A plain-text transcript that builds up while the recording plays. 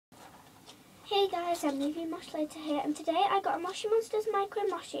Hey guys, I'm Moshi later here, and today I got a Moshi Monsters Micro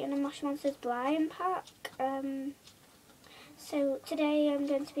Moshi and a Moshi Monsters blind pack. So today I'm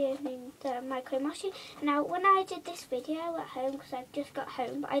going to be opening the Micro Moshi. Now, when I did this video at home, because I've just got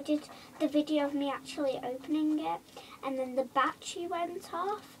home, but I did the video of me actually opening it, and then the battery went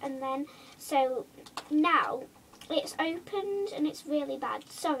off, and then so now it's opened and it's really bad.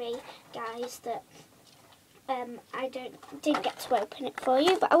 Sorry guys that I didn't get to open it for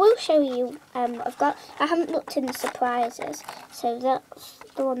you, but I will show you what I've got. I haven't looked in the surprises, so that's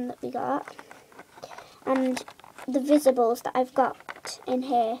the one that we got. And the visibles that I've got in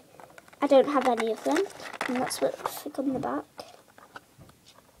here, I don't have any of them, and that's what's on the back.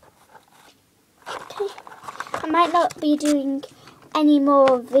 Okay, I might not be doing any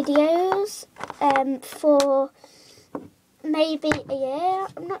more videos for maybe a year,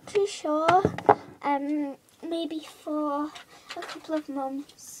 I'm not too sure. Maybe for a couple of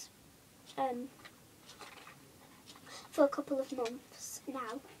months. For a couple of months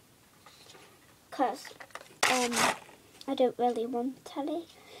now, because I don't really want any.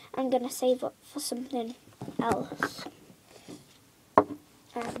 I'm gonna save up for something else.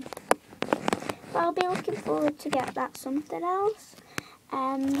 I'll be looking forward to get that something else.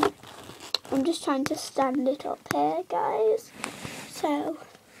 I'm just trying to stand it up here, guys. So.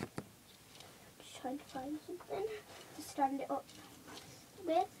 Trying to find something to stand it up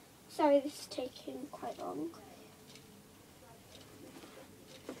with. Sorry, this is taking quite long.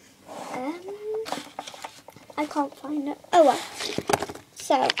 I can't find it. Oh well.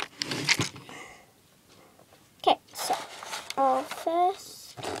 So, okay. So, our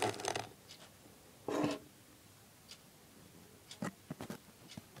first.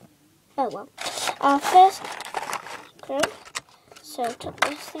 Oh well. Our first micro. So, took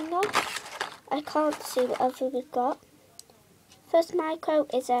this thing off. I can't see what other we've got. First micro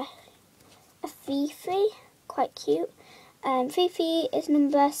is a Fifi, quite cute. Fifi is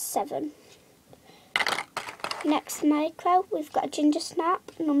number 7. Next micro, we've got a Ginger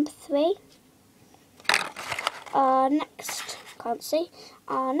Snap, number 3. Our next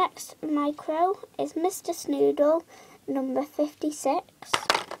micro is Mr. Snoodle, number 56.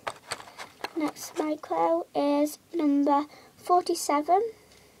 Next micro is number 47.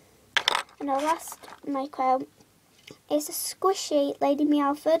 And our last micro is a squishy Lady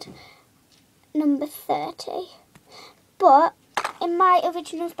Meowford, number 30. But in my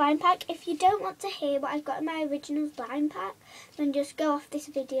Originals blind pack, if you don't want to hear what I've got in my Originals blind pack, then just go off this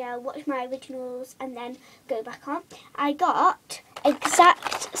video, watch my Originals, and then go back on. I got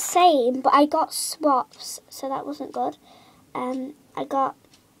exact same, but I got swaps, so that wasn't good. I got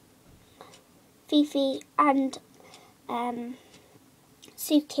Fifi and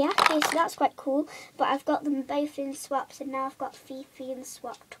Sukiyaki, so that's quite cool, but I've got them both in swaps, and now I've got Fifi in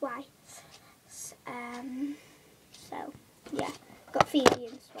swap twice. So yeah, got Fifi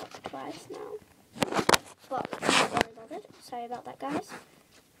in swap twice now, but I'm not really bothered. Sorry about that, guys.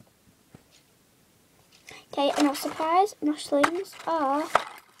 Okay, and our surprise mushrooms are,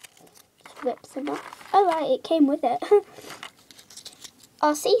 just rip them off. Oh right, it came with it.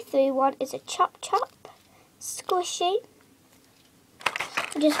 Our see-through one is a Chop Chop squishy.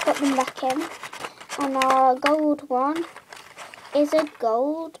 Just put them back in, and our gold one is a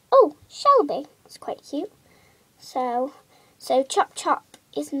gold, Shelby. It's quite cute. So Chop Chop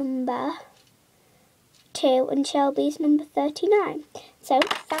is number 2 and Shelby's number 39. So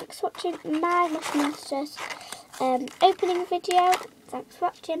thanks for watching my Moshi Monsters opening video. Thanks for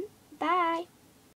watching. Bye.